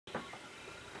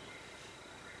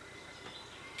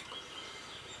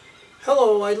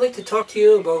Hello, I'd like to talk to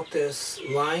you about this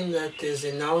line that is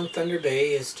now in Thunder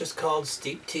Bay. It's just called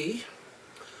Steep Tea.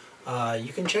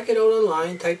 You can check it out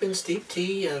online, type in Steep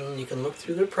Tea, and you can look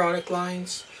through their product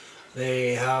lines.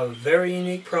 They have very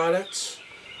unique products.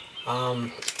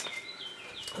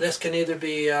 This can either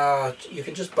be, you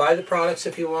can just buy the products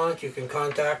if you want. You can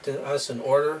contact us and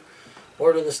order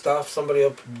the stuff. Somebody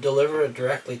will deliver it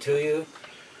directly to you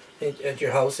at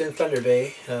your house in Thunder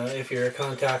Bay if you're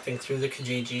contacting through the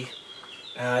Kijiji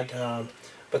ad.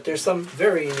 But there's some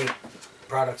very unique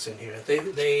products in here.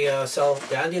 They sell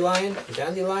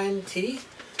dandelion tea.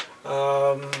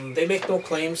 They make no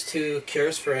claims to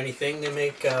cures for anything. They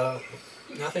make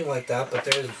nothing like that, but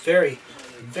there's very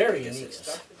unique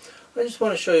stuff. I just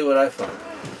want to show you what I found.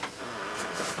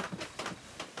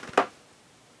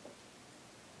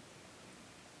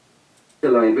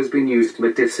 Dandelion has been used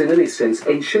medicinally since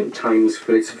ancient times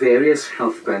for its various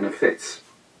health benefits.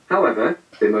 However,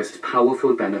 the most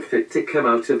powerful benefit to come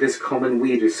out of this common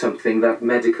weed is something that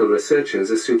medical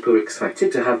researchers are super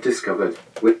excited to have discovered.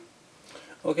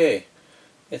 Okay,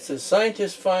 it's a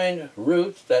scientists find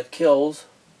root that kills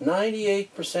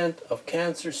 98% of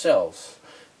cancer cells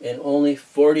in only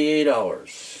 48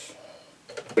 hours.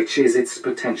 Which is its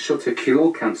potential to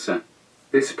cure cancer.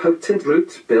 This potent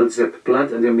root builds up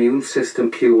blood and immune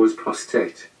system, cures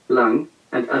prostate, lung,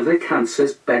 and other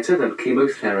cancers better than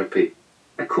chemotherapy.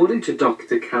 According to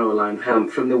Dr. Caroline Helm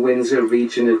from the Windsor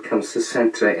Regional Cancer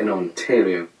Centre in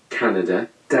Ontario, Canada,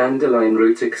 dandelion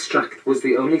root extract was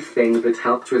the only thing that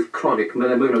helped with chronic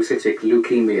myelomonocytic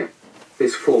leukemia.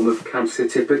 This form of cancer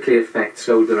typically affects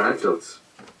older adults.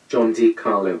 John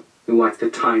DiCarlo, who at the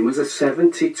time was a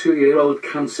 72-year-old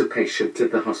cancer patient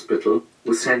at the hospital,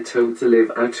 was sent home to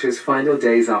live out his final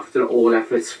days after all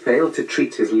efforts failed to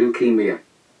treat his leukemia.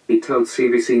 He told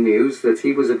CBC News that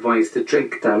he was advised to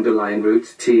drink dandelion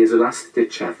root tea as a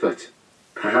last-ditch effort.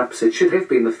 Perhaps it should have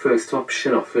been the first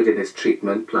option offered in his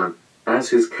treatment plan, as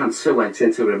his cancer went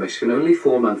into remission only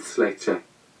 4 months later.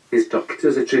 His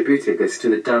doctors attributed this to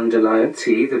the dandelion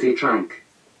tea that he drank.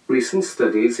 Recent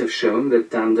studies have shown that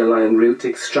dandelion root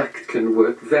extract can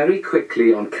work very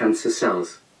quickly on cancer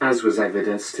cells, as was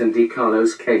evidenced in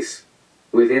DiCarlo's case.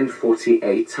 Within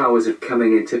 48 hours of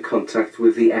coming into contact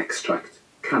with the extract,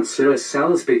 cancerous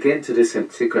cells begin to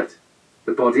disintegrate.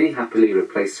 The body happily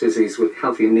replaces these with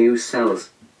healthy new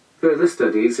cells. Further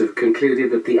studies have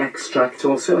concluded that the extract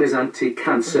also has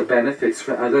anti-cancer benefits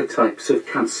for other types of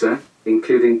cancer,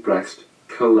 including breast,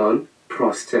 colon,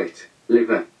 prostate,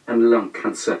 liver, and lung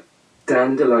cancer.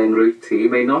 Dandelion root tea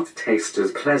may not taste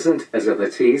as pleasant as other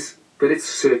teas, but it's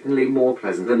certainly more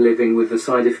pleasant than living with the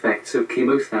side effects of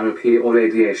chemotherapy or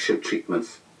radiation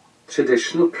treatments.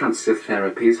 Traditional cancer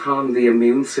therapies harm the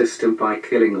immune system by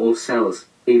killing all cells,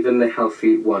 even the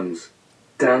healthy ones.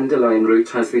 Dandelion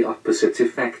root has the opposite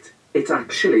effect. It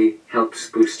actually helps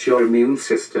boost your immune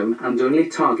system and only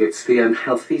targets the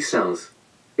unhealthy cells.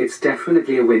 It's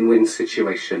definitely a win-win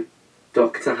situation.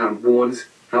 Dr. Ham warns,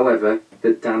 however,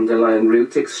 that dandelion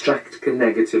root extract can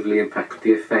negatively impact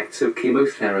the effects of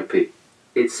chemotherapy.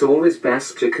 It's always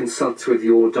best to consult with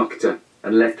your doctor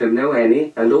and let them know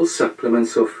any and all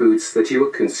supplements or foods that you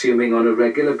are consuming on a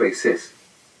regular basis.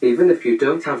 Even if you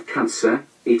don't have cancer,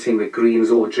 eating the greens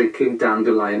or drinking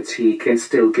dandelion tea can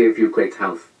still give you great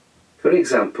health. For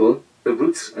example, the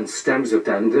roots and stems of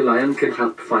dandelion can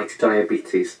help fight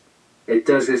diabetes. It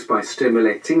does this by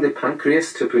stimulating the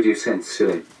pancreas to produce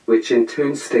insulin, which in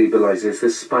turn stabilizes the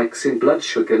spikes in blood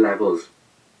sugar levels.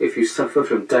 If you suffer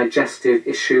from digestive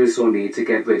issues or need to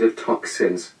get rid of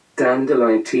toxins,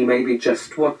 dandelion tea may be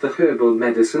just what the herbal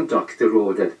medicine doctor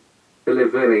ordered. The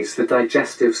liver aids the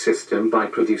digestive system by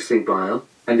producing bile,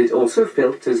 and it also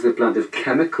filters the blood of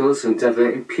chemicals and other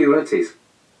impurities.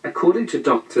 According to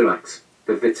Dr. Axe,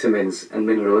 the vitamins and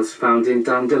minerals found in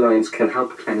dandelions can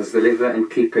help cleanse the liver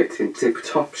and keep it in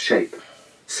tip-top shape.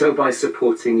 So by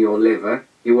supporting your liver,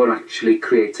 you are actually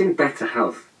creating better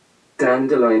health.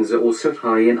 Dandelions are also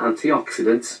high in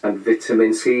antioxidants and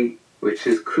vitamin C, which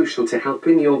is crucial to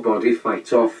helping your body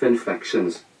fight off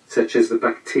infections, such as the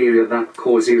bacteria that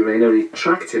cause urinary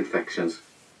tract infections.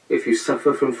 If you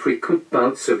suffer from frequent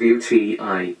bouts of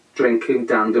UTI, drinking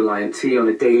dandelion tea on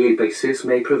a daily basis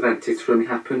may prevent it from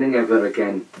happening ever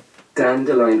again.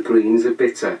 Dandelion greens are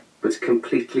bitter, but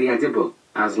completely edible,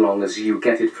 as long as you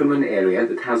get it from an area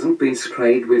that hasn't been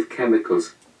sprayed with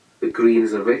chemicals. The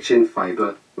greens are rich in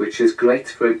fiber, which is great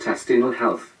for intestinal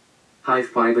health.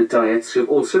 High-fiber diets have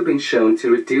also been shown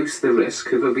to reduce the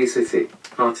risk of obesity,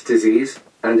 heart disease,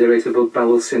 and irritable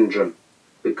bowel syndrome.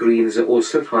 The greens are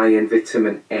also high in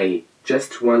vitamin A.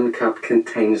 Just 1 cup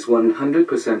contains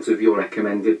 100% of your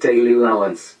recommended daily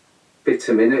allowance.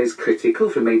 Vitamin A is critical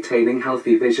for maintaining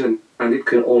healthy vision, and it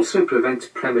can also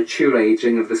prevent premature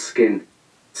aging of the skin.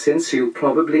 Since you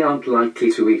probably aren't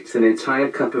likely to eat an entire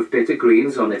cup of bitter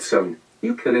greens on its own,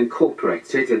 you can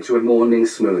incorporate it into a morning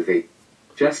smoothie.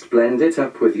 Just blend it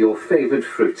up with your favorite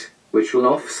fruit, which will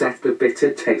offset the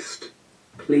bitter taste.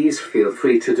 Please feel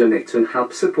free to donate and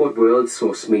help support World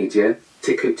Source Media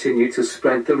to continue to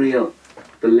spread the real.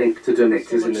 The link to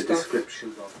donate is in the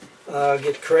description box.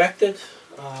 Get corrected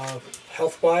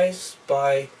health-wise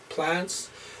by plants.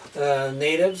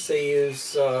 Natives, they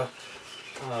use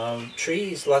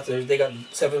trees. They got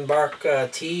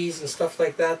 7-bark teas and stuff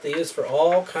like that. They use for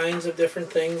all kinds of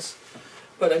different things.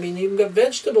 But I mean, you even got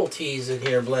vegetable teas in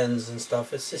here, blends and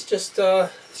stuff. It's just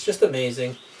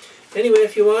amazing. Anyway,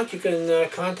 if you want, you can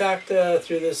contact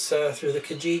through the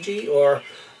Kijiji, or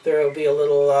there will be a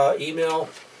little email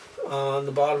on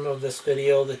the bottom of this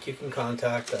video that you can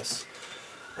contact us.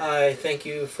 I thank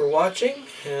you for watching,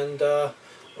 and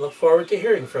look forward to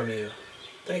hearing from you.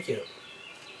 Thank you.